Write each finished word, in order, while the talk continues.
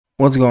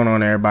What's going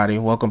on, everybody?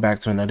 Welcome back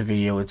to another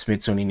video. It's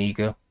Mitsuni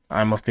Nika.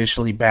 I'm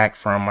officially back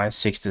from my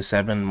 6 to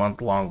 7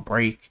 month long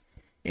break,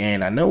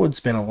 and I know it's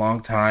been a long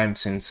time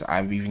since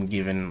I've even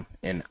given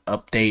an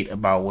update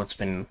about what's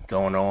been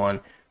going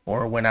on,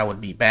 or when I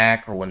would be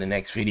back, or when the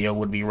next video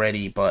would be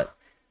ready, but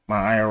my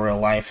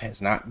IRL life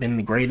has not been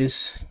the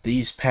greatest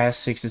these past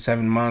 6 to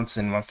 7 months,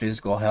 and my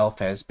physical health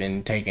has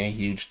been taking a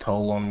huge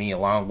toll on me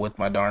along with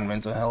my darn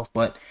mental health,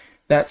 but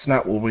that's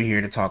not what we're here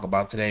to talk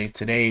about today.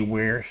 Today,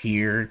 we're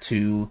here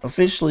to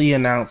officially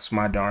announce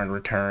my darn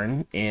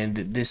return, and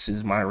this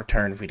is my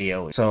return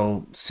video.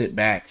 So sit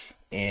back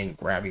and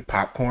grab your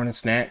popcorn and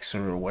snacks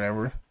or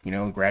whatever,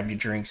 grab your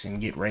drinks and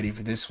get ready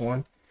for this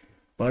one.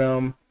 But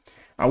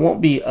I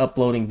won't be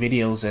uploading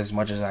videos as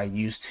much as I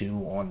used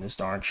to on this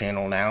darn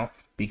channel now,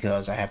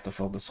 because I have to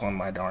focus on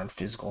my darn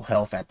physical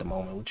health at the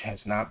moment, which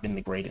has not been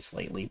the greatest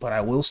lately. But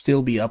I will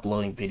still be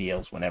uploading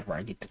videos whenever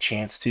I get the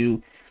chance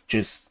to,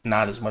 just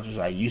not as much as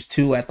I used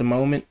to at the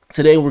moment.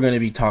 Today we're going to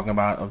be talking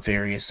about a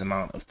various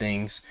amount of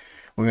things.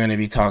 We're going to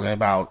be talking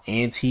about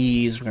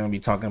antis, we're going to be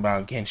talking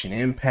about Genshin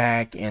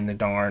Impact, and the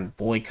darn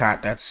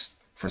boycott that's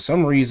for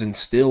some reason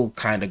still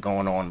kind of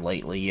going on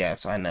lately.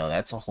 Yes, I know,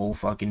 that's a whole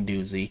fucking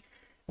doozy.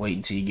 Wait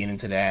until you get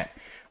into that.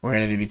 We're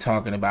going to be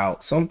talking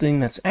about something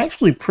that's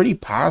actually pretty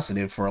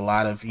positive for a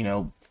lot of,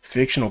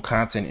 fictional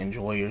content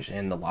enjoyers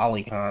and the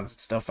lolicons and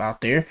stuff out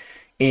there,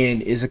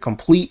 and is a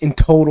complete and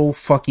total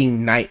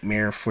fucking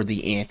nightmare for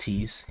the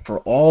antis. For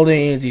all the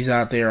antis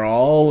out there,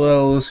 all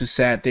those who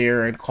sat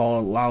there and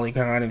called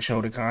lolicon and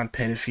shotacon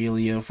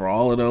pedophilia, for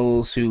all of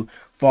those who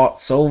fought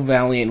so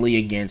valiantly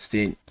against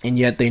it, and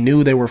yet they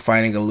knew they were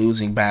fighting a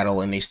losing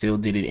battle and they still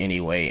did it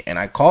anyway. And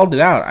I called it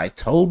out. I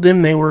told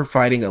them they were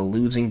fighting a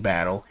losing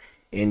battle,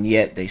 and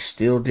yet they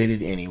still did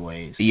it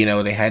anyways.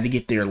 They had to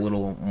get their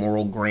little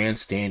moral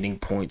grandstanding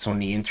points on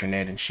the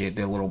internet and shit,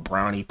 their little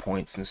brownie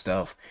points and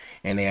stuff,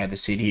 and they had to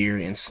sit here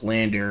and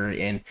slander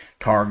and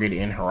target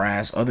and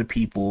harass other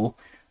people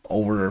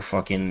over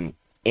fucking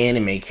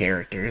anime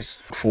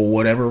characters. For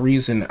whatever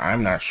reason,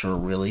 I'm not sure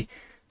really.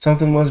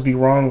 Something must be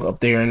wrong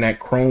up there in that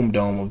Chrome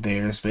dome of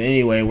theirs. But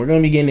anyway, we're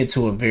going to be getting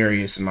into a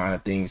various amount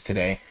of things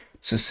today.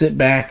 So sit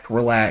back,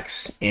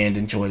 relax, and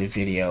enjoy the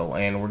video.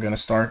 And we're going to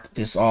start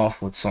this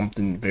off with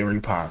something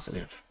very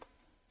positive.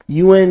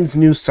 UN's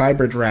new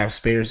cyber draft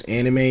spares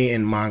anime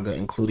and manga,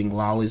 including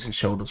lolis and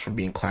shotas, from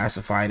being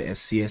classified as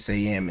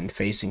CSAM and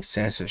facing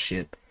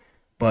censorship.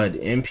 But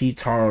MP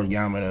Taro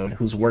Yamada,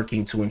 who's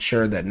working to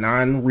ensure that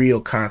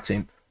non-real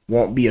content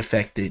won't be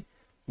affected,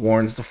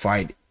 warns the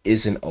fight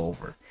isn't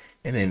over.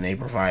 And then they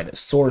provide a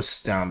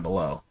source down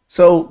below.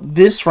 So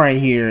this right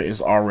here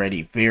is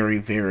already very,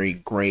 very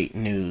great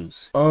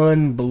news.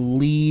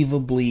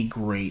 Unbelievably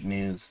great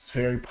news. It's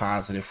very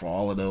positive for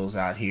all of those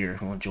out here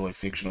who enjoy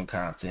fictional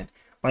content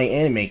like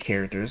anime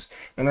characters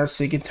and are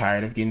sick and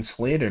tired of getting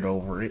slandered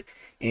over it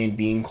and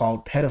being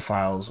called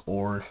pedophiles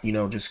or,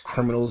 just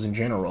criminals in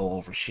general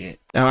over shit.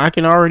 Now, I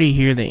can already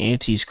hear the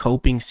antis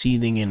coping,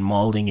 seething, and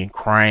molding and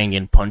crying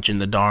and punching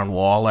the darn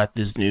wall at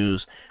this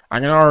news. I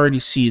can already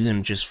see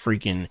them just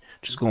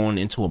going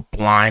into a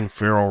blind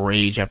feral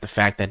rage at the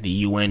fact that the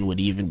UN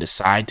would even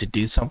decide to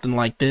do something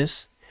like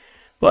this.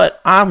 But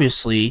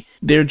obviously,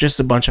 they're just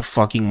a bunch of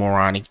fucking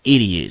moronic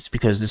idiots,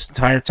 because this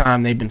entire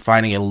time they've been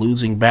fighting a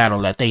losing battle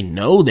that they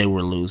know they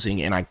were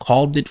losing, and I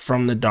called it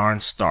from the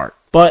darn start.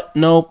 But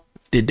nope.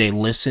 Did they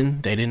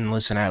listen? They didn't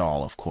listen at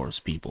all, of course,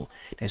 people.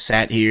 They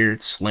sat here,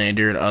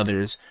 slandered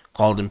others,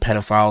 called them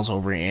pedophiles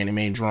over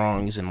anime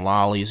drawings and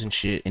lollies and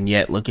shit. And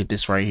yet, look at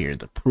this right here.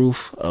 The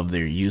proof of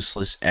their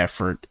useless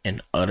effort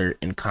and utter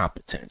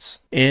incompetence.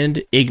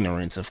 And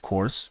ignorance, of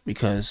course,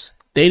 because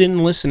they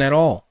didn't listen at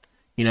all.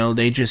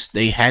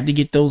 They had to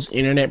get those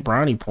internet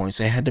brownie points.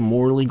 They had to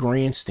morally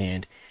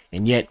grandstand.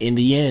 And yet, in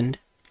the end,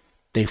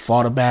 they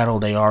fought a battle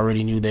they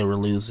already knew they were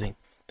losing.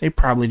 They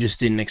probably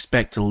just didn't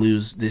expect to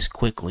lose this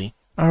quickly.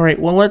 Alright,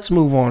 well, let's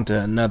move on to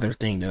another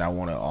thing that I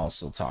want to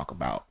also talk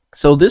about.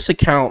 So this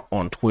account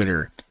on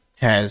Twitter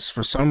has,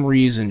 for some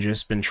reason,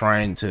 just been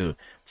trying to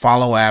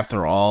follow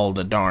after all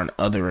the darn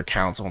other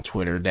accounts on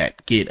Twitter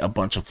that get a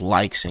bunch of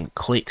likes and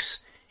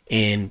clicks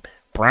and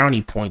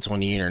brownie points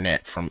on the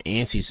internet from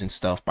antis and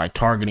stuff by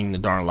targeting the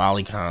darn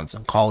lolicons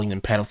and calling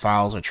them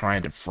pedophiles or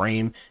trying to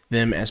frame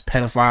them as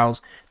pedophiles.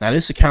 Now,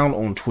 this account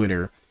on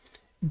Twitter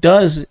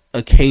does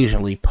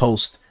occasionally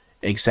post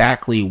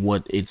exactly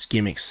what its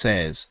gimmick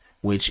says,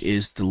 which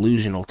is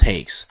delusional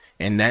takes,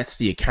 and that's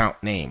the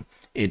account name.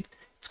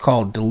 It's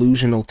called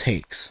Delusional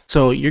Takes.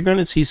 So you're going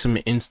to see some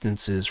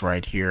instances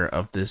right here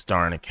of this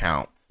darn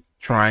account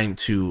trying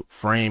to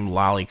frame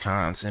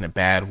lolicons in a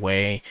bad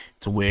way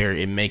to where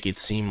it make it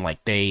seem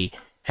like they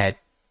had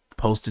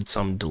posted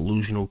some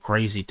delusional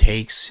crazy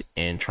takes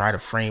and try to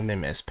frame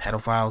them as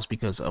pedophiles,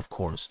 because of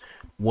course,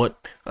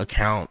 what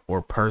account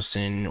or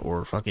person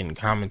or fucking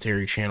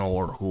commentary channel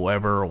or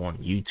whoever on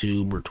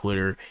YouTube or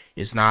Twitter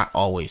is not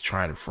always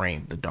trying to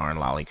frame the darn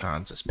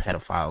lolicons as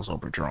pedophiles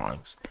over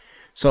drawings?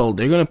 So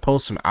they're going to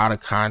post some out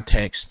of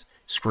context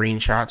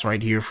screenshots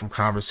right here from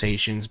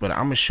conversations, but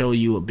I'm going to show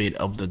you a bit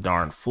of the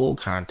darn full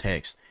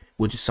context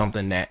which is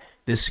something that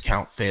this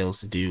account fails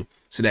to do.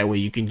 So that way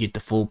you can get the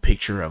full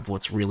picture of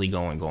what's really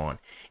going on.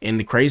 And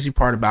the crazy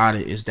part about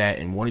it is that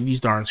in one of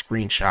these darn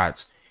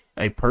screenshots,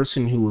 a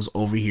person who was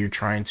over here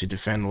trying to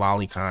defend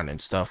Lolicon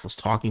and stuff was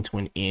talking to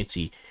an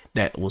auntie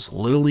that was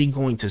literally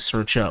going to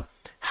search up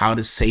how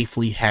to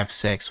safely have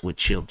sex with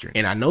children.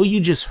 And I know you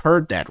just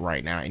heard that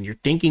right now and you're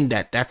thinking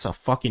that that's a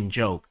fucking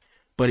joke,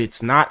 but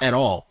it's not at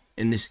all.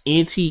 And this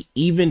auntie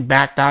even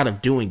backed out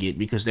of doing it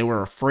because they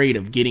were afraid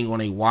of getting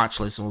on a watch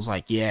list and was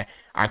like, yeah,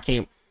 I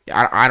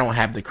don't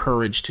have the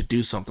courage to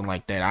do something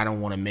like that. I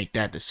don't want to make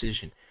that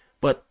decision.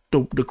 But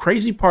the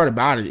crazy part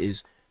about it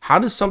is, how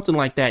does something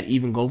like that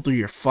even go through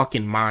your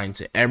fucking mind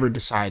to ever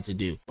decide to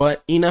do?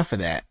 But enough of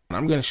that.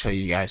 I'm going to show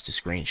you guys the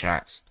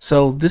screenshots.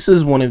 So this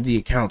is one of the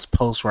account's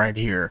posts right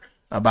here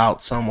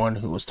about someone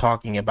who was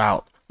talking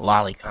about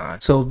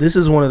Lolicon. So this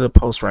is one of the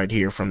posts right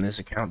here from this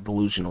account,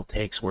 Delusional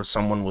Takes, where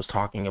someone was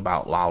talking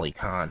about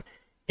Lolicon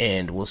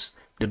and was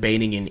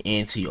debating an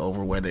auntie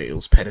over whether it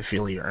was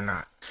pedophilia or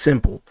not.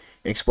 Simple.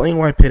 Explain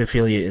why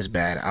pedophilia is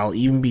bad. I'll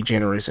even be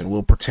generous and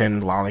will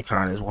pretend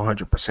Lolicon is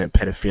 100%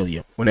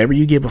 pedophilia. Whenever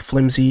you give a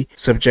flimsy,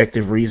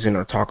 subjective reason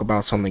or talk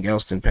about something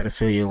else than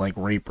pedophilia like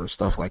rape or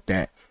stuff like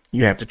that,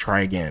 you have to try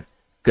again.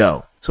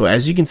 Go. So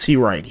as you can see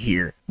right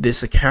here,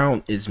 this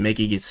account is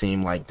making it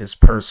seem like this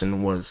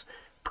person was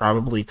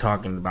probably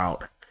talking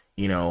about,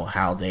 you know,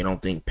 how they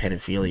don't think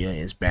pedophilia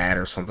is bad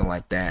or something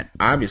like that.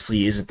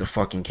 Obviously isn't the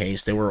fucking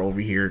case. They were over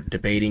here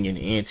debating an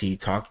auntie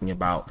talking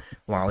about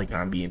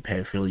Lolicon being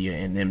pedophilia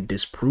and them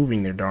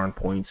disproving their darn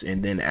points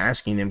and then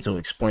asking them to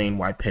explain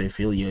why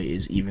pedophilia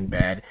is even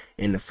bad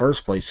in the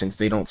first place, since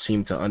they don't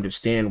seem to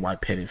understand why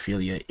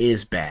pedophilia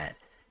is bad.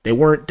 They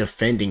weren't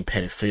defending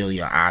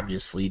pedophilia,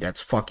 obviously.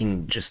 That's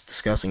fucking just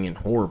disgusting and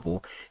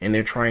horrible. And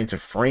they're trying to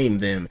frame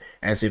them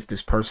as if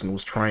this person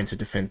was trying to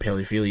defend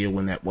pedophilia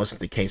when that wasn't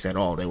the case at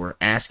all. They were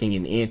asking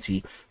an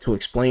auntie to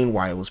explain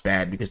why it was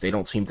bad because they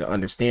don't seem to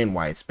understand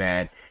why it's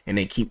bad. And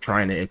they keep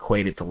trying to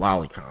equate it to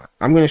Lolicon.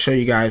 I'm going to show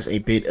you guys a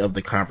bit of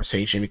the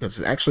conversation because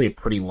it's actually a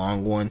pretty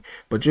long one.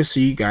 But just so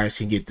you guys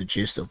can get the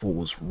gist of what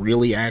was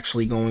really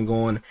actually going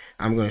on,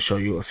 I'm going to show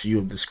you a few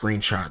of the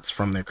screenshots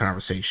from their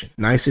conversation.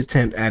 Nice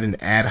attempt at an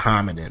ad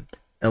hominem.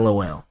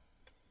 LOL.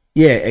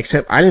 Yeah,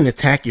 except I didn't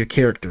attack your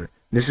character.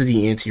 This is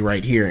the auntie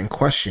right here in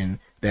question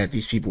that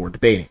these people were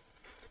debating.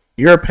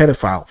 You're a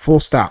pedophile, full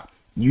stop.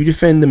 You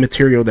defend the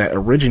material that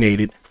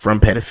originated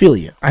from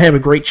pedophilia. I have a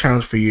great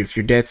challenge for you if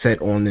you're dead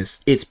set on this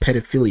it's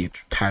pedophilia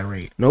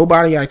tirade.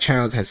 Nobody I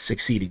challenged has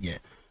succeeded yet.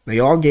 They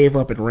all gave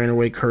up and ran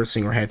away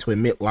cursing or had to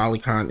admit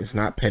Lolicon is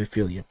not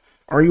pedophilia.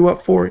 Are you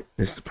up for it?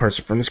 This is the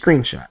person from the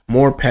screenshot.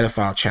 More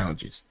pedophile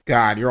challenges.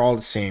 God, you're all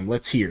the same.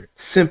 Let's hear it.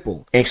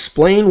 Simple.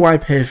 Explain why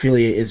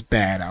pedophilia is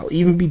bad. I'll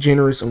even be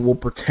generous and will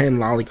pretend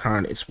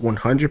Lolicon is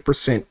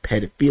 100%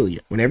 pedophilia.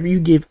 Whenever you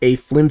give a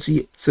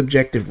flimsy,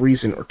 subjective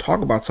reason or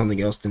talk about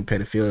something else than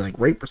pedophilia, like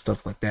rape or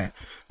stuff like that,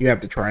 you have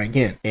to try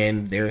again.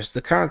 And there's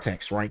the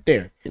context right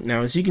there.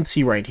 Now, as you can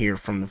see right here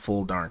from the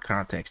full darn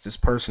context, this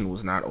person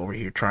was not over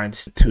here trying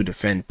to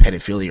defend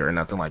pedophilia or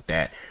nothing like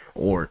that.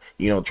 Or,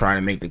 you know, trying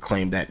to make the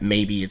claim that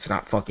maybe it's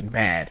not fucking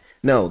bad.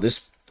 No,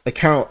 this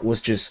account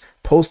was just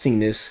posting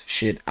this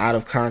shit out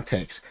of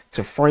context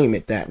to frame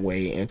it that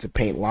way and to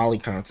paint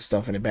Lolicons to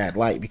stuff in a bad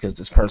light because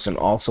this person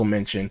also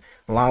mentioned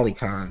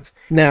Lolicons.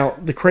 Now,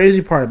 the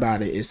crazy part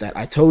about it is that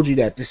I told you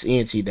that this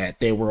auntie that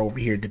they were over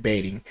here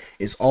debating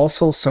is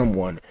also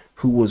someone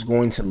who was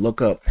going to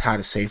look up how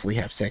to safely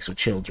have sex with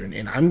children.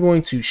 And I'm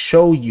going to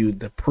show you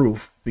the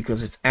proof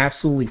because it's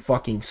absolutely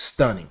fucking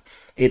stunning.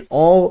 It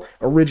all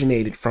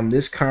originated from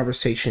this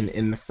conversation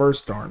in the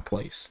first darn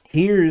place.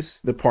 Here's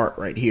the part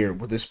right here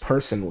where this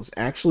person was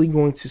actually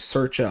going to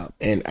search up,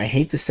 and I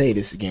hate to say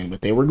this again,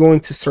 but they were going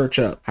to search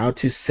up how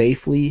to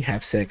safely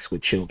have sex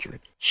with children.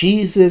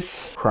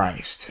 Jesus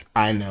Christ.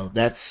 I know,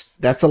 that's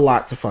a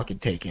lot to fucking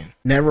take in.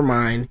 Never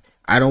mind.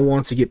 I don't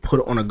want to get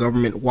put on a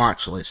government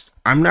watch list.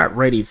 I'm not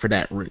ready for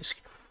that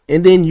risk.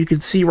 And then you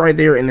can see right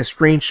there in the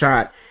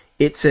screenshot,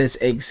 it says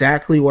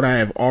exactly what I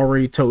have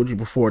already told you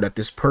before that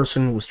this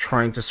person was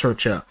trying to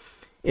search up.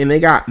 And they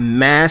got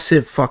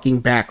massive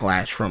fucking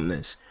backlash from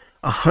this.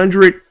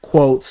 100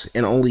 quotes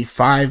and only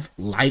 5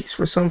 likes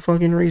for some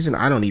fucking reason.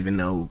 I don't even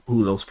know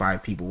who those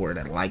 5 people were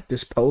that liked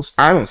this post.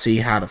 I don't see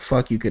how the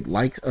fuck you could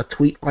like a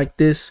tweet like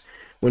this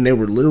when they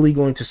were literally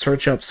going to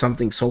search up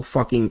something so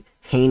fucking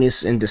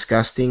heinous and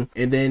disgusting.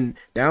 And then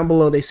down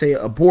below they say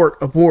abort.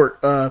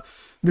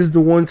 This is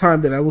the one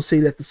time that I will say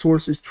that the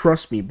source is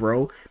trust me,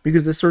 bro,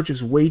 because the search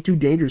is way too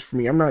dangerous for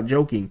me. I'm not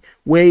joking.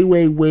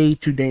 Way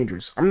too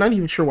dangerous. I'm not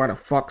even sure why the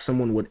fuck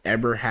someone would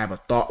ever have a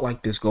thought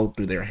like this go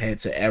through their head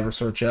to ever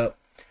search up.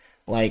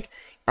 Like,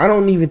 I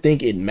don't even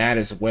think it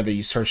matters whether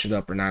you search it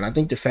up or not. I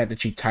think the fact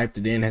that you typed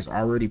it in has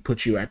already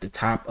put you at the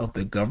top of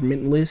the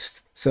government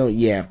list. So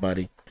yeah,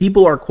 buddy.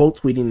 People are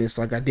quote tweeting this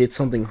like I did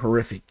something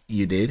horrific.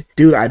 You did?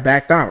 Dude, I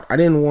backed out. I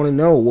didn't want to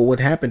know what would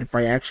happen if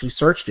I actually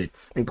searched it.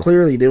 And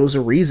clearly there was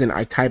a reason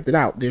I typed it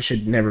out. There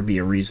should never be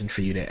a reason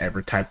for you to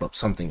ever type up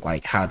something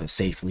like how to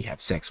safely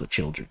have sex with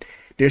children.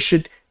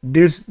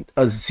 There's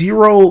a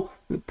 0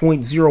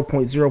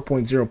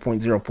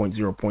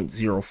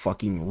 .0.0.0.0.0.0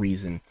 fucking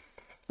reason,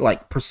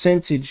 like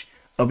percentage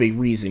of a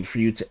reason for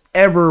you to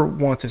ever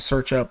want to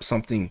search up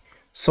something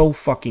so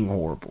fucking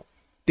horrible.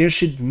 There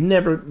should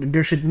never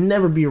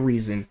be a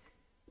reason,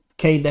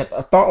 okay, that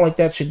a thought like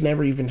that should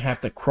never even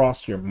have to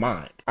cross your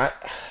mind. I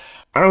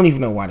don't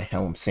even know why the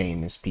hell I'm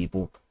saying this,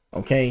 people,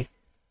 okay?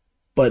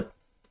 But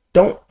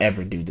don't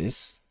ever do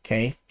this,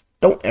 okay?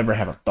 Don't ever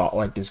have a thought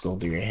like this go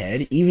through your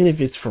head, even if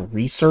it's for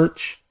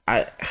research.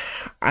 I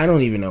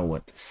don't even know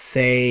what to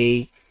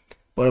say.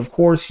 But of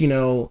course, you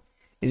know,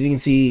 as you can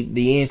see,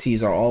 the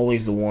aunties are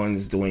always the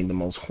ones doing the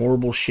most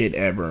horrible shit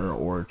ever,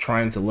 or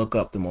trying to look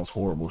up the most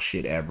horrible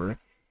shit ever,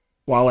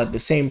 while at the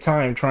same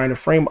time trying to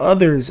frame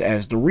others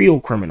as the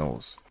real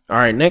criminals.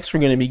 Alright, next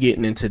we're going to be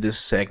getting into this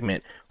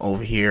segment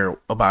over here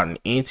about an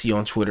auntie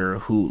on Twitter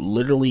who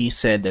literally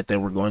said that they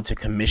were going to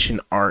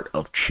commission art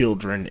of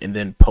children and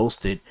then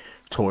post it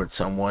towards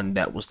someone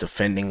that was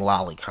defending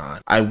Lolicon.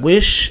 I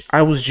wish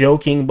I was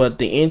joking, but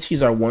the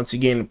aunties are once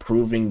again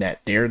proving that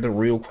they're the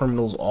real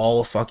criminals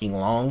all fucking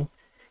long.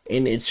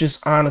 And it's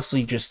just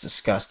honestly just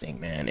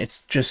disgusting, man.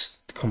 It's just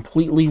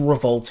completely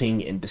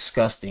revolting and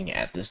disgusting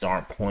at this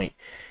darn point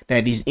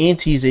that these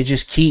aunties, they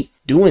just keep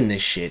doing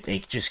this shit. They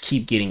just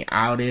keep getting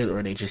outed,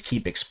 or they just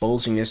keep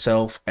exposing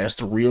themselves as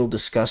the real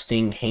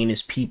disgusting,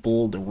 heinous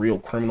people, the real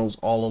criminals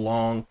all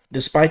along,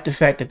 despite the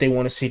fact that they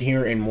want to sit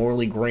here and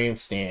morally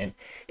grandstand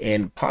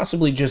and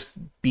possibly just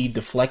be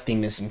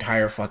deflecting this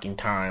entire fucking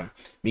time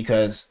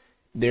because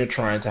they're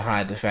trying to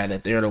hide the fact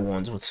that they're the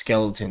ones with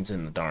skeletons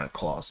in the darn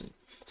closet.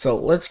 So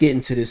let's get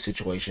into this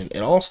situation. It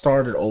all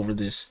started over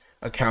this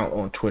account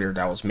on Twitter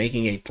that was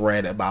making a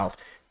thread about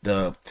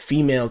the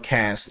female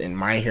cast in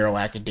My Hero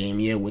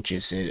Academia, which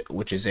is a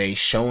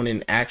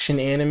shonen action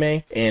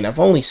anime, and I've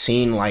only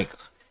seen like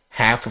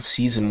half of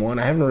season 1.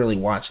 I haven't really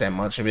watched that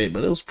much of it,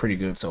 but it was pretty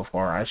good so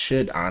far. I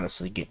should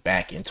honestly get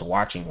back into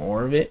watching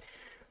more of it,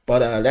 but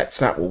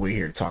that's not what we're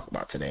here to talk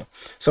about today.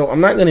 So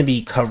I'm not going to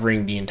be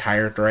covering the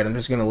entire thread. I'm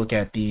just going to look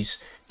at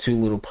these two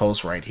little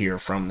posts right here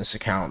from this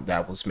account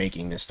that was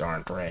making this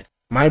darn thread.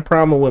 My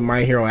problem with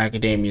My Hero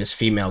Academia's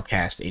female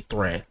cast, a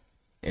thread.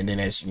 And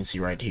then as you can see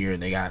right here,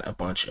 they got a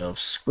bunch of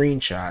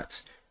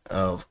screenshots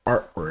of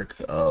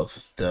artwork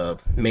of the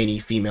many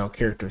female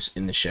characters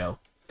in the show.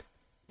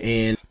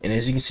 And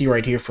as you can see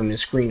right here from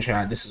this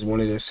screenshot, this is one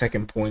of their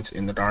second points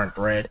in the darn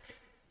thread,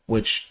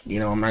 which, you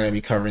know, I'm not going to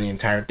be covering the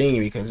entire thing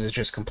because it's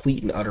just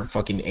complete and utter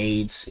fucking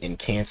AIDS and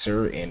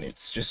cancer, and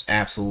it's just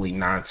absolutely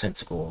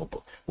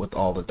nonsensical with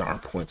all the darn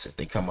points that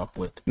they come up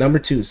with. Number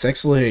 2,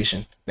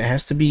 sexualization. That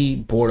has to be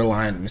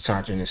borderline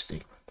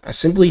misogynistic. I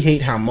simply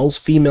hate how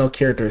most female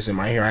characters in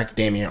My Hero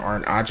Academia are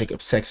an object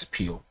of sex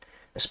appeal,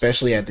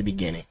 especially at the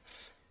beginning.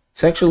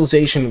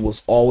 Sexualization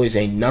was always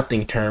a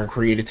nothing term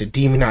created to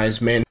demonize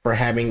men for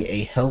having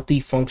a healthy,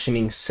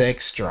 functioning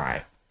sex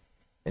drive.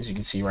 As you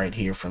can see right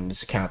here from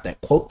this account that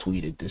quote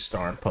tweeted this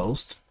darn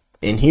post.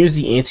 And here's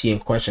the auntie in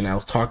question I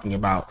was talking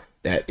about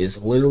that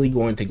is literally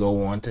going to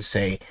go on to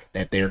say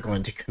that they're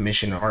going to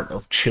commission art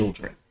of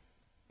children.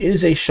 It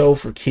is a show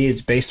for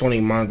kids based on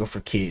a manga for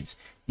kids.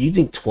 You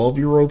think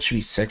 12-year-olds should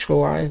be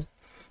sexualized?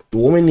 The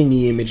woman in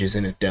the image is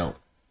an adult.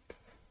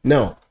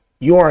 No,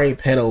 you are a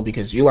pedo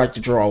because you like to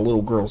draw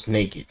little girls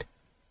naked.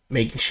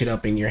 Making shit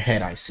up in your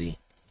head, I see.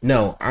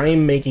 No, I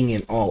am making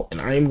an alt,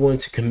 and I am going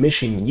to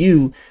commission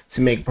you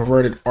to make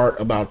perverted art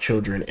about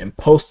children and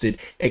post it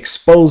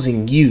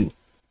exposing you.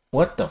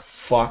 What the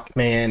fuck,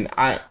 man?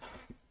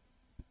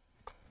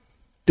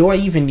 Do I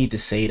even need to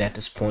say it at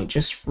this point?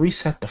 Just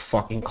reset the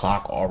fucking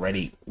clock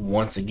already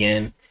once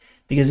again.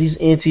 Because these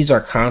aunties are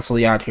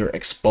constantly out here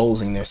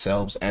exposing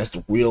themselves as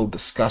the real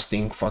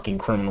disgusting fucking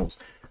criminals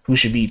who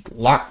should be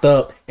locked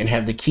up and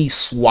have the key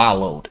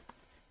swallowed.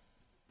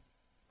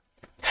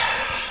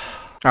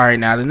 Alright,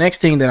 now the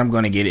next thing that I'm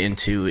going to get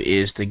into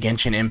is the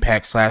Genshin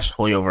Impact /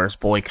 Hoyoverse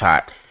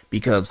boycott.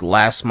 Because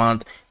last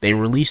month they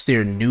released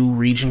their new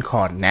region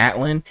called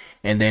Natlan,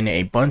 and then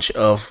a bunch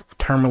of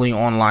terminally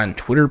online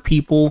Twitter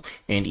people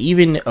and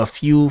even a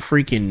few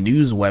freaking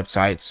news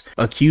websites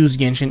accused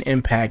Genshin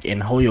Impact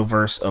and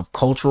Hoyoverse of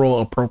cultural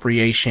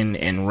appropriation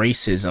and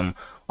racism,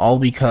 all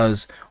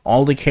because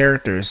all the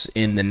characters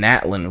in the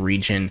Natlan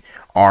region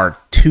are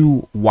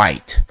too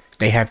white.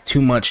 They have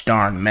too much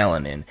darn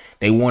melanin.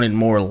 They wanted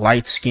more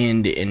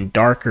light-skinned and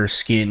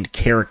darker-skinned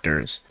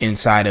characters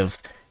inside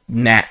of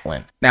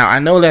Natlan. Now, I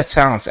know that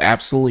sounds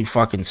absolutely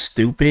fucking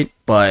stupid,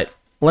 but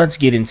let's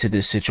get into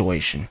this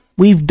situation.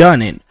 We've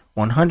done it.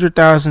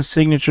 100,000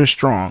 signatures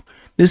strong.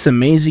 This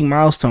amazing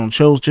milestone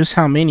shows just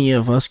how many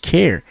of us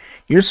care.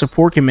 Your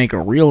support can make a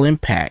real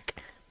impact.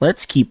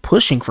 Let's keep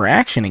pushing for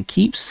action and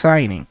keep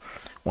signing.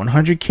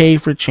 100K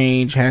for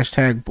change.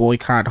 Hashtag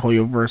boycott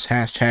Hoyoverse.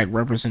 Hashtag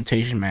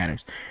representation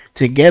matters.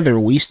 Together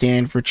we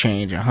stand for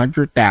change.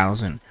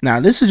 100,000.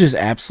 Now this is just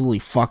absolutely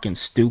fucking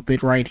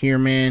stupid right here,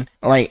 man.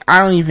 Like,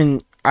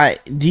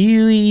 do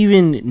you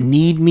even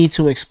need me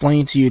to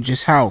explain to you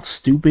just how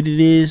stupid it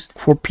is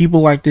for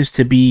people like this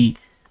to be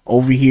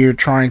over here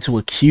trying to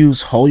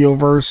accuse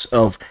Hoyoverse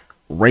of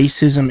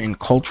racism and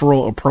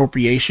cultural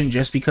appropriation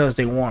just because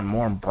they want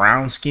more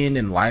brown skinned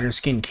and lighter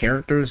skinned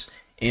characters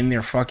in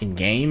their fucking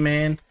game,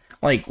 man.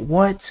 Like,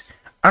 what?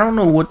 I don't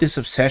know what this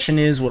obsession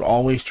is with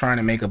always trying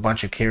to make a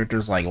bunch of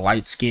characters like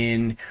light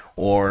skinned,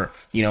 or,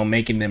 you know,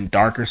 making them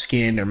darker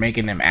skinned, or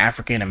making them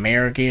African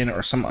American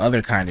or some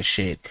other kind of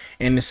shit.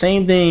 And the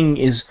same thing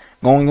is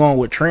going on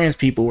with trans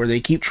people, where they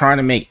keep trying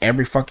to make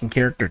every fucking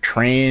character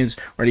trans,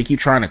 or they keep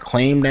trying to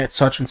claim that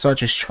such and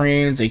such is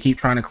trans. They keep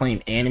trying to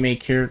claim anime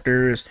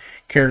characters,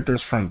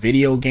 characters from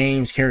video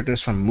games,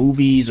 characters from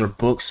movies or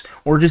books,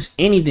 or just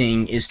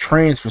anything is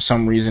trans for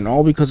some reason,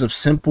 all because of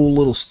simple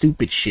little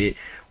stupid shit.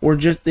 Or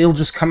just they'll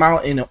just come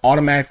out and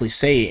automatically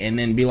say it and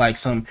then be like,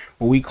 well,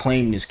 we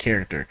claim this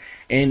character.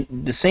 And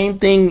the same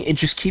thing, it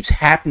just keeps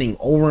happening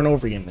over and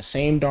over again. The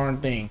same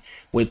darn thing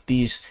with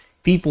these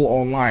people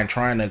online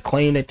trying to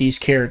claim that these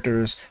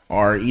characters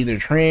are either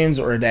trans,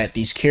 or that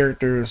these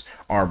characters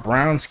are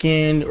brown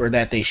skinned, or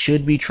that they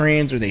should be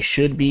trans, or they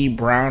should be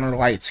brown or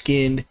light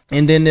skinned.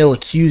 And then they'll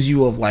accuse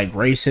you of like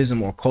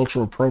racism or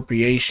cultural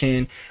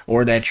appropriation,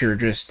 or that you're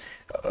just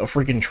a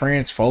freaking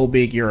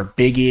transphobic, you're a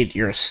bigot,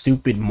 you're a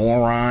stupid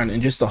moron,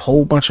 and just a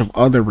whole bunch of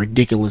other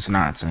ridiculous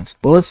nonsense.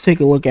 But let's take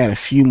a look at a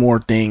few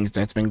more things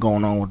that's been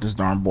going on with this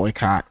darn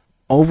boycott.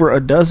 Over a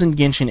dozen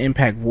Genshin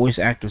Impact voice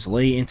actors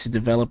lay into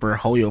developer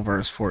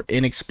Hoyoverse for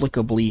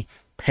inexplicably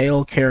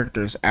pale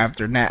characters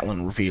after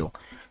Natlan reveal.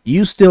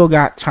 You still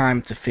got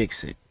time to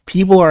fix it.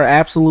 People are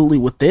absolutely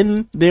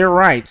within their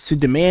rights to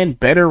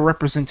demand better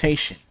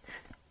representation.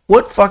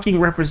 What fucking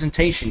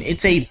representation?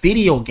 It's a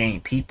video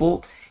game,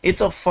 people. It's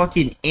a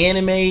fucking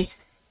anime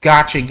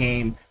gacha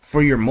game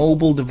for your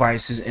mobile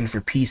devices and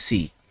for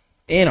PC.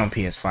 And on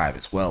PS5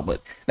 as well.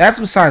 But that's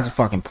besides the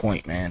fucking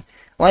point, man.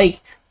 Like,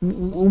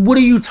 what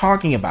are you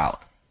talking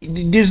about?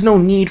 There's no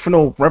need for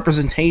no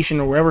representation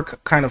or whatever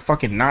kind of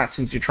fucking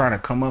nonsense you're trying to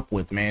come up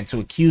with, man, to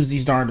accuse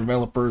these darn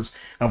developers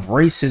of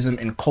racism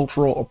and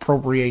cultural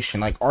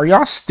appropriation. Like, are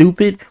y'all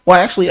stupid?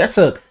 Well, actually, that's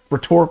a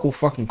rhetorical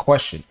fucking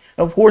question.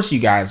 Of course you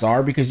guys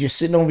are, because you're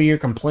sitting over here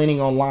complaining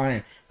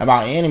online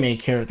about anime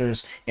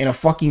characters in a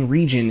fucking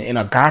region in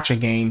a gacha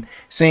game,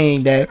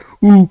 saying that,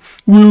 oh,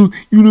 well,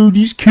 you know,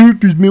 these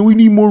characters, man, we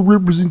need more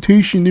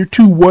representation. They're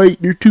too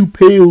white, they're too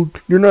pale,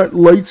 they're not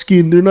light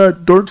skinned, they're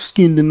not dark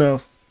skinned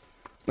enough.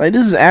 Like,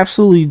 this is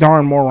absolutely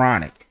darn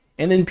moronic.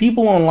 And then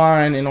people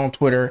online and on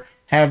Twitter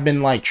have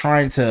been like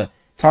trying to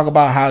talk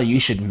about how you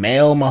should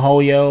mail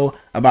Mihoyo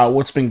about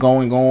what's been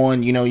going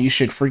on. You know, you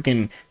should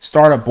freaking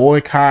start a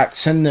boycott,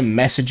 send them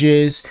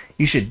messages.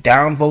 You should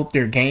downvote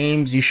their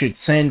games. You should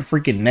send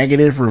freaking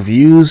negative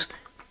reviews.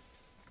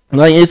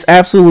 Like, it's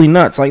absolutely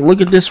nuts. Like,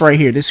 look at this right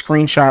here. This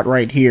screenshot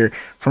right here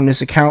from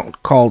this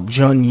account called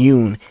Jun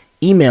Yoon.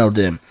 Emailed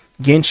them.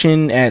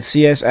 Genshin at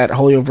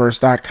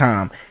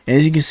cs@hoyoverse.com. And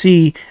as you can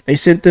see, they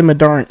sent them a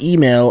darn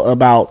email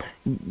about,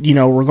 you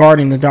know,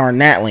 regarding the darn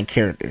Natlan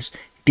characters.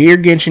 Dear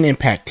Genshin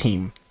Impact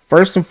team,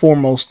 first and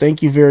foremost,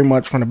 thank you very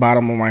much from the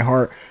bottom of my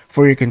heart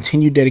for your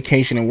continued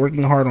dedication and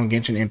working hard on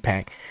Genshin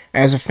Impact.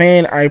 As a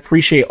fan, I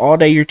appreciate all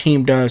that your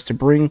team does to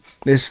bring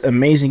this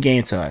amazing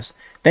game to us.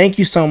 Thank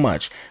you so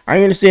much.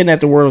 I understand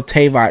that the world of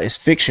Teyvat is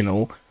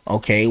fictional.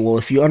 Okay, well,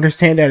 if you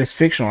understand that it's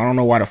fictional, I don't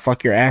know why the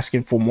fuck you're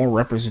asking for more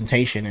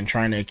representation and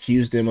trying to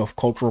accuse them of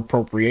cultural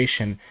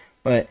appropriation,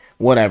 but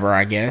whatever,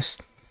 I guess.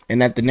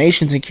 And that the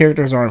nations and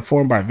characters are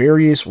informed by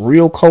various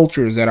real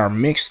cultures that are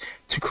mixed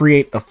to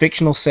create a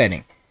fictional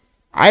setting.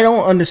 I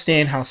don't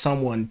understand how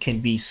someone can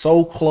be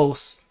so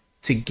close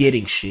to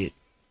getting shit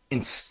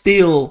and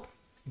still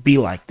be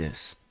like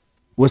this.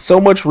 With so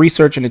much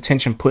research and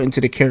attention put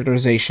into the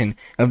characterization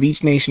of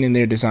each nation in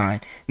their design,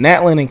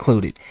 Natlan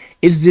included,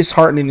 it's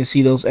disheartening to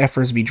see those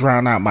efforts be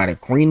drowned out by the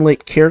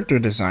greenlit character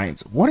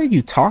designs. What are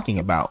you talking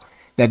about?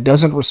 That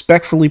doesn't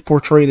respectfully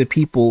portray the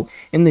people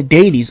and the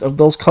deities of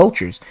those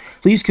cultures.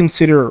 Please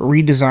consider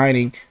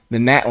redesigning the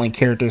Natlan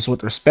characters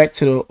with respect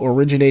to the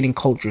originating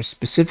cultures,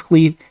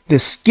 specifically the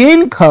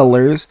skin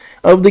colors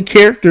of the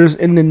characters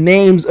and the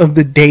names of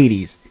the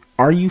deities.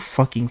 Are you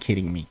fucking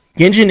kidding me?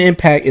 Genshin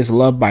Impact is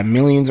loved by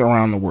millions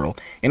around the world,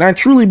 and I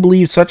truly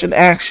believe such an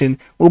action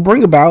will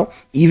bring about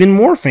even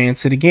more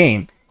fans to the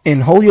game,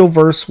 and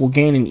Hoyoverse will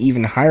gain an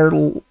even higher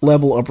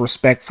level of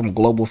respect from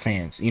global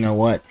fans. You know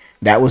what?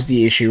 That was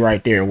the issue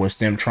right there, was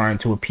them trying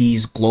to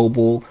appease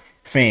global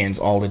fans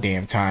all the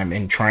damn time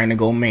and trying to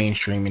go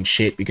mainstream and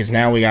shit, because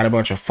now we got a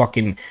bunch of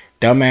fucking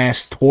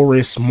dumbass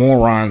tourist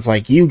morons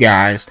like you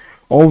guys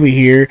over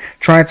here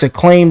trying to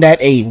claim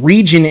that a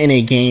region in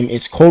a game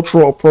is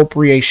cultural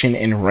appropriation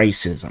and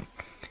racism.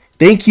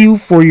 Thank you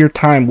for your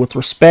time. With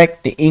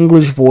respect, the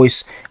English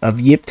voice of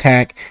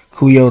Yiptak,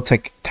 Kuyo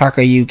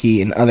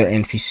Takayuki, and other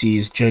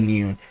NPCs, Jun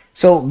Yoon.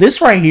 So this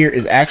right here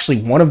is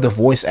actually one of the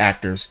voice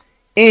actors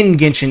in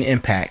Genshin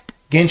Impact.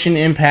 Genshin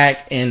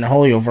Impact and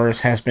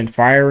Hoyoverse has been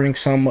firing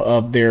some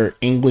of their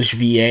English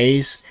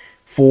VAs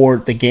for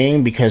the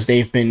game because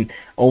they've been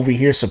over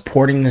here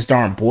supporting this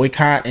darn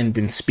boycott and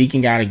been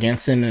speaking out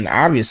against it. And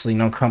obviously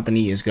no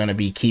company is going to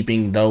be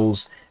keeping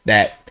those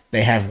that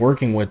they have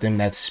working with them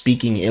that's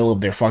speaking ill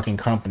of their fucking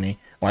company.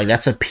 Like,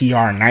 that's a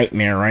PR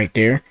nightmare right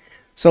there.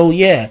 So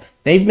yeah,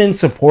 they've been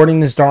supporting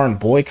this darn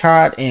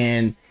boycott,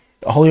 and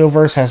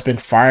Hoyoverse has been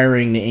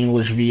firing the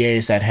English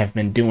VAs that have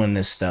been doing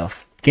this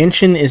stuff.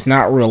 Genshin is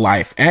not real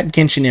life. At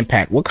Genshin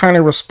Impact, what kind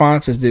of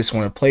response is this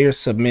when a player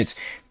submits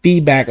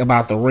feedback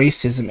about the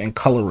racism and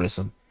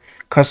colorism?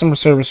 Customer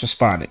service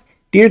responded,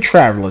 "Dear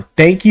traveler,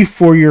 thank you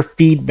for your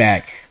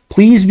feedback.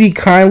 Please be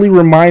kindly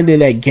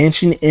reminded that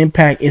Genshin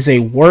Impact is a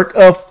work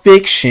of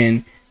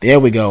fiction." There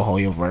we go,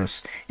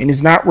 Hoyoverse. "And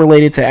is not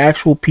related to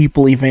actual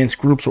people, events,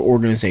 groups, or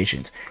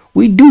organizations.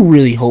 We do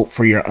really hope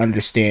for your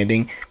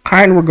understanding.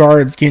 Kind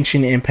regards,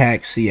 Genshin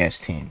Impact CS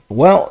team."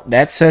 Well,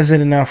 that says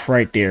it enough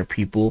right there,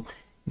 people.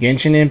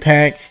 Genshin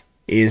Impact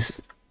is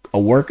a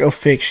work of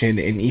fiction,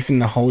 and even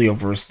the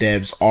Hoyoverse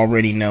devs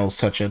already know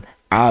such an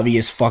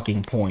obvious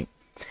fucking point.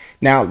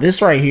 Now,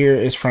 this right here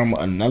is from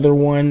another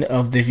one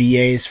of the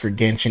VAs for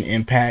Genshin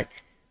Impact,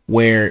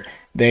 where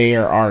they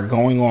are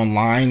going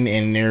online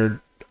and they're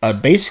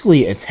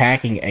basically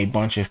attacking a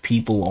bunch of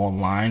people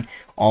online,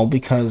 all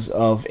because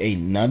of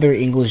another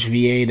English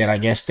VA that I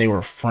guess they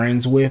were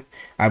friends with,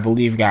 I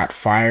believe got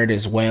fired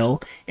as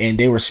well. And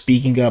they were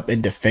speaking up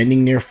and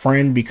defending their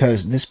friend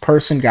because this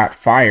person got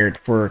fired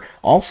for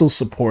also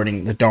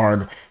supporting the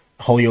darn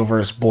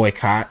Hoyoverse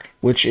boycott,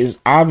 which is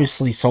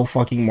obviously so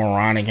fucking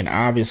moronic, and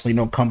obviously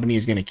no company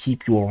is going to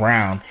keep you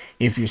around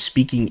if you're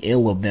speaking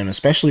ill of them,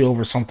 especially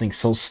over something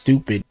so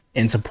stupid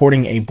and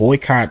supporting a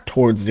boycott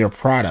towards their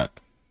product.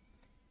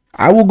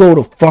 "I will go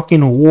to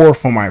fucking war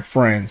for my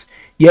friends.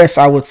 Yes,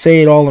 I would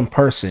say it all in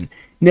person.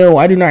 No,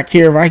 I do not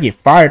care if I get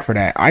fired for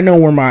that. I know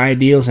where my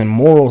ideals and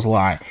morals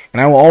lie,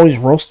 and I will always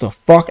roast the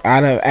fuck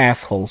out of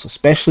assholes,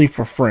 especially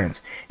for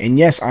friends. And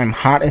yes, I'm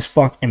hot as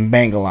fuck in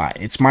Bangalore.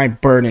 It's my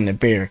burden to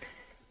bear."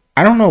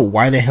 I don't know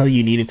why the hell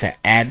you needed to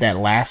add that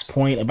last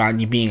point about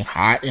you being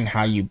hot and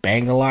how you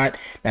bang a lot.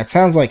 That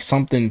sounds like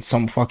something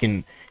some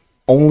fucking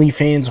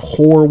OnlyFans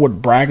whore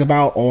would brag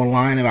about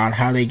online, about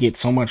how they get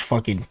so much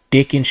fucking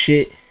dick and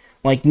shit.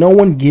 Like, no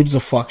one gives a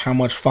fuck how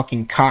much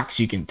fucking cocks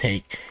you can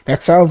take.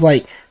 That sounds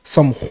like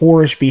some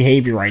whorish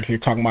behavior right here,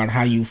 talking about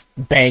how you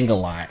bang a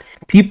lot.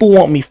 People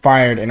want me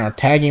fired and are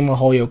tagging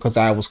Mihoyo because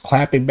I was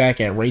clapping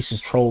back at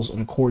racist trolls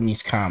in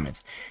Courtney's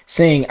comments,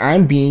 saying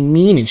I'm being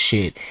mean and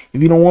shit.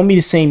 If you don't want me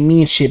to say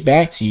mean shit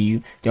back to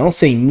you, don't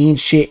say mean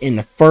shit in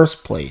the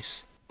first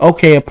place.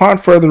 Okay, upon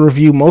further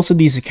review, most of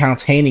these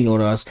accounts hating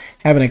on us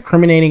have an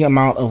incriminating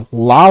amount of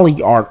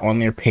lolly art on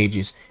their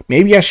pages.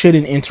 Maybe I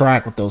shouldn't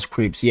interact with those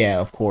creeps. Yeah,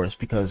 of course,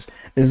 because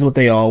this is what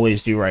they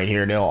always do right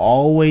here. They'll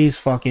always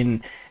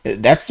fucking...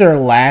 That's their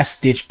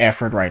last-ditch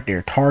effort right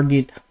there.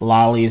 Target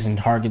lollies and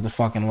target the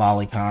fucking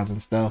lolicons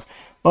and stuff.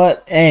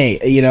 But,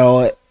 hey, you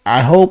know, I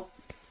hope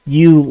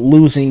you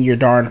losing your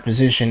darn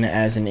position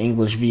as an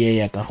English VA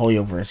at the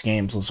Hoyoverse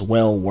games was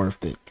well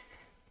worth it.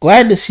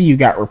 Glad to see you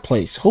got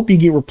replaced. Hope you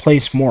get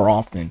replaced more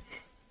often.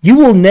 You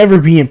will never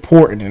be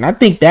important, and I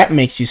think that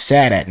makes you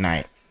sad at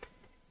night.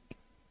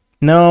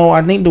 No,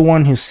 I think the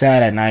one who's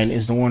sad at night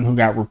is the one who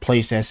got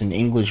replaced as an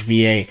English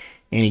VA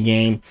in a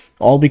game,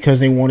 all because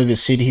they wanted to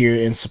sit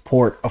here and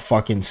support a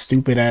fucking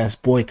stupid ass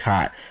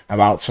boycott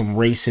about some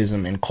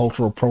racism and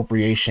cultural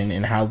appropriation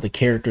and how the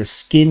character's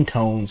skin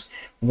tones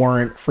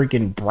weren't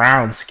freaking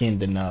brown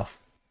skinned enough.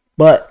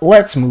 But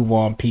let's move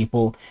on,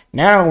 people.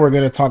 Now we're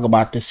going to talk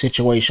about the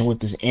situation with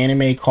this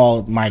anime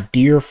called My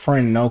Dear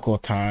Friend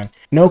Nokotan.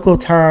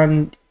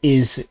 Nokotan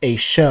is a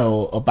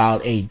show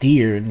about a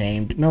deer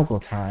named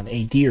Nokotan,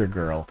 a deer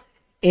girl.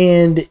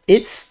 And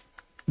it's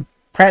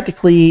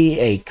practically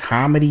a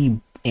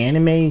comedy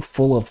anime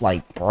full of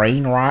like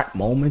brain rot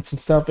moments and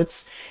stuff.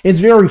 It's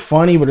very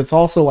funny, but it's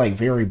also like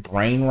very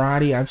brain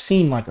rotty. I've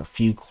seen like a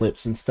few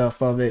clips and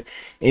stuff of it.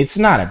 It's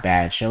not a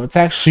bad show. It's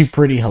actually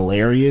pretty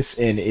hilarious,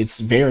 and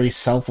it's very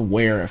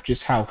self-aware of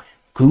just how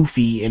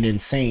goofy and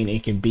insane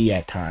it can be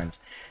at times.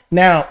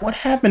 Now, what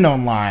happened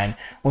online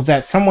was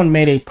that someone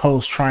made a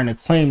post trying to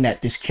claim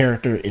that this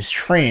character is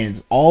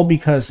trans, all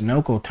because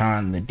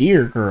Nokotan, the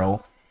deer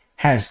girl,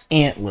 has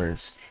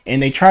antlers.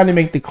 And they tried to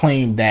make the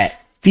claim that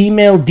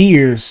female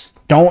deers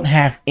don't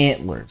have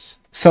antlers.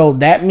 So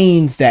that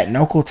means that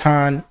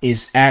Nokotan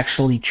is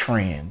actually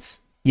trans.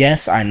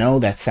 Yes, I know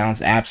that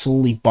sounds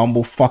absolutely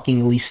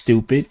bumblefuckingly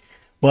stupid,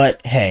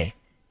 but hey,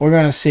 we're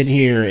gonna sit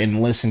here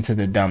and listen to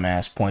the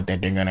dumbass point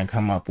that they're gonna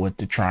come up with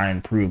to try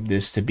and prove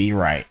this to be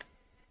right.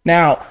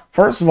 Now,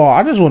 first of all,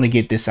 I just want to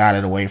get this out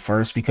of the way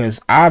first, because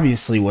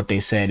obviously what they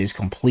said is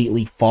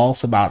completely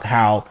false about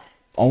how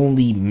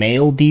only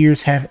male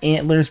deers have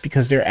antlers,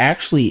 because there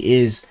actually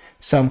is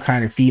some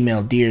kind of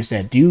female deers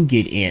that do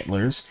get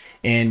antlers,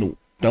 and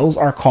those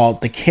are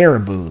called the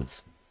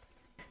caribous.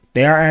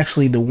 They are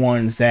actually the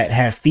ones that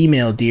have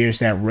female deers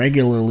that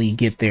regularly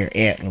get their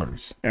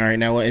antlers. Alright,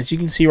 now as you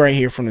can see right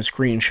here from the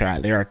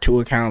screenshot, there are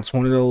two accounts.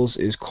 One of those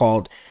is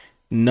called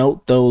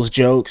Note Those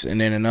Jokes, and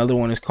then another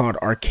one is called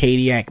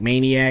Arcadiac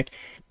Maniac,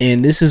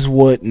 and this is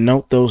what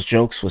Note Those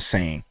Jokes was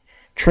saying.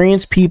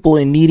 Trans people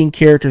and needing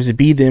characters to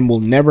be them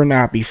will never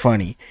not be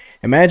funny.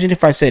 Imagine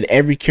if I said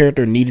every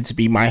character needed to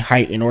be my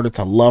height in order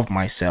to love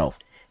myself.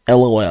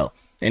 LOL.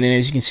 And then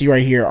as you can see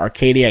right here,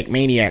 Arcadiac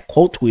Maniac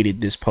quote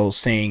tweeted this post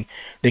saying,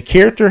 "The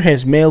character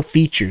has male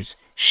features.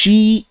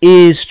 She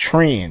is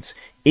trans.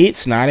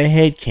 It's not a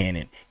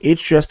headcanon.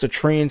 It's just a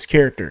trans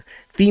character.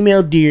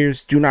 Female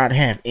deers do not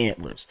have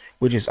antlers,"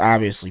 which is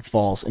obviously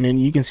false. And then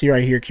you can see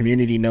right here,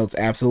 community notes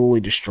absolutely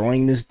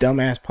destroying this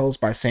dumbass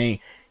post by saying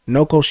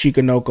Noko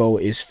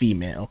Shikanoko is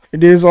female.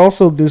 There's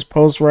also this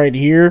post right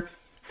here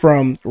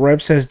from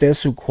Reb Says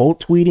Desu quote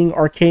tweeting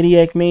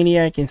Arcadiac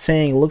Maniac and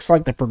saying, "Looks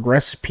like the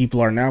progressive people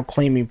are now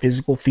claiming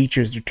physical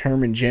features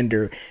determine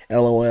gender,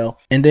 lol."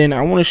 And then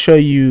I want to show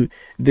you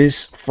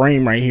this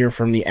frame right here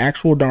from the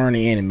actual darn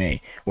anime,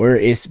 where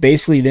it's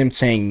basically them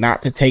saying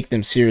not to take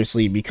them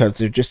seriously because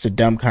they're just a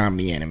dumb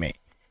comedy anime.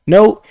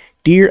 No,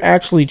 deer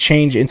actually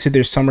change into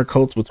their summer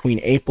coats between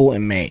April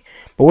and May,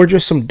 but we're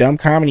just some dumb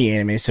comedy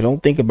anime, so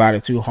don't think about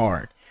it too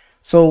hard.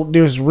 So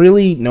there's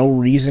really no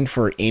reason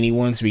for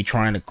anyone to be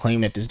trying to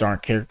claim that this darn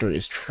character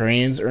is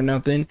trans or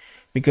nothing,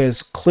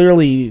 because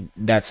clearly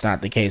that's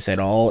not the case at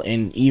all.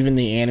 And even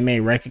the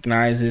anime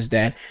recognizes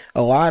that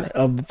a lot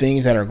of the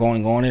things that are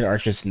going on in it are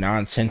just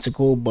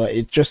nonsensical, but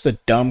it's just a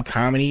dumb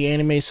comedy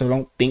anime, so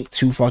don't think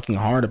too fucking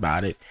hard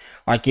about it.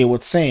 Like it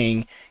was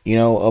saying,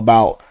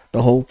 about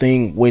the whole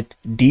thing with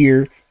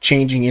deer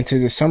changing into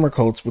the summer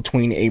coats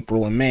between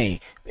April and May.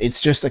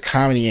 It's just a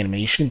comedy anime.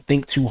 You shouldn't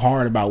think too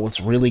hard about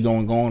what's really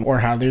going on, or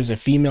how there's a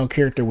female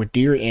character with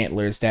deer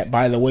antlers that,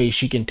 by the way,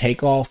 she can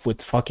take off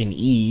with fucking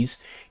ease,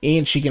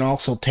 and she can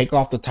also take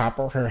off the top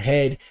of her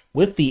head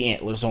with the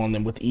antlers on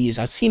them with ease.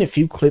 I've seen a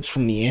few clips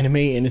from the anime,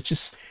 and it's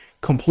just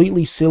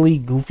completely silly,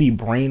 goofy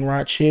brain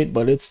rot shit,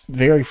 but it's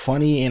very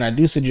funny, and I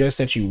do suggest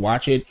that you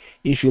watch it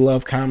if you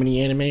love comedy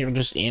anime or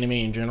just anime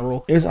in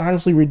general. It's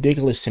honestly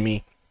ridiculous to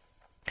me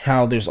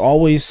how there's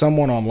always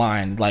someone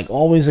online, like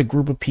always a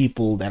group of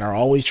people that are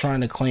always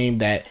trying to claim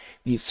that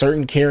these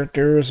certain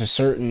characters or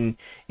certain,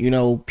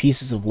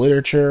 pieces of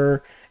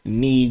literature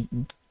need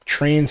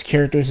trans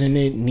characters in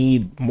it,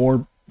 need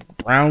more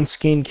brown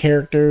skin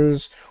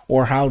characters,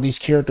 or how these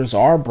characters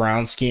are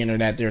brown skin or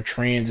that they're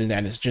trans and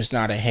that it's just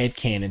not a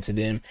headcanon to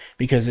them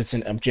because it's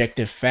an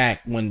objective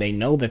fact when they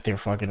know that they're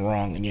fucking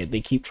wrong, and yet they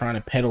keep trying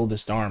to peddle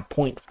this darn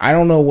point. I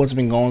don't know what's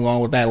been going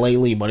on with that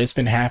lately, but it's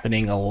been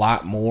happening a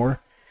lot more,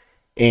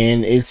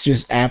 and it's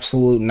just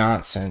absolute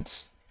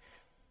nonsense.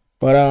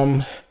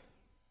 But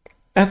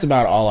that's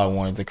about all I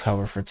wanted to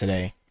cover for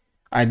today.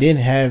 I did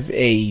have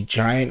a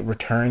giant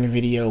return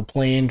video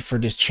planned for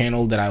this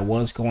channel that I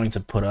was going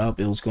to put up.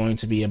 It was going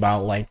to be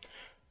about like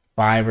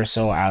 5 or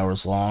so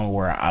hours long,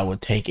 where I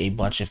would take a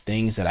bunch of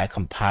things that I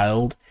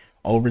compiled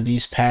over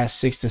these past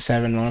 6 to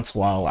 7 months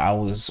while I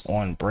was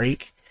on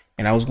break,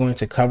 and I was going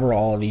to cover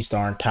all of these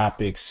darn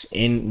topics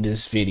in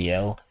this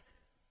video.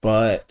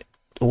 But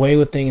the way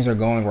that things are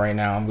going right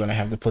now, I'm going to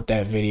have to put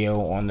that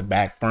video on the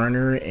back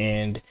burner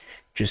and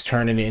just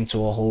turn it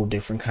into a whole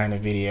different kind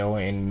of video,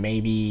 and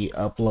maybe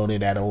upload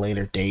it at a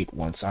later date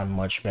once I'm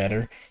much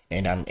better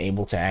and I'm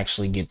able to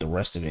actually get the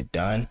rest of it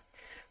done.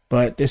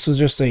 But this was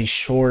just a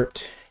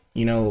short,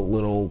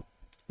 little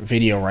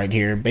video right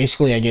here.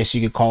 Basically, I guess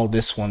you could call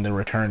this one the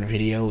return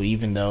video,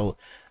 even though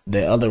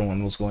the other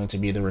one was going to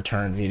be the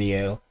return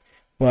video.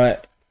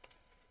 But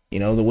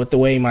with the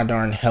way my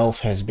darn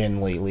health has been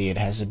lately, it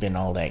hasn't been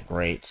all that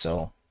great.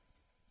 So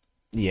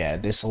yeah,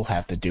 this will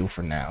have to do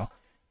for now.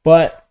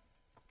 But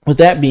with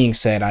that being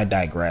said, I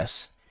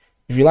digress.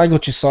 If you like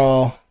what you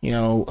saw,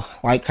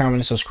 like, comment,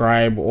 and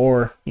subscribe.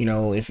 Or,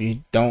 if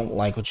you don't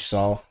like what you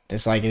saw,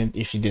 dislike it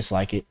if you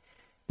dislike it.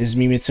 This is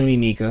me, Mitsune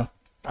Nika.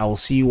 I will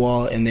see you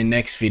all in the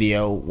next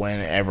video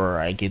whenever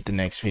I get the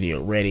next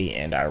video ready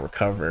and I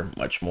recover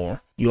much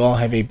more. You all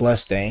have a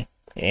blessed day,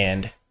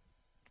 and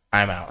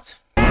I'm out.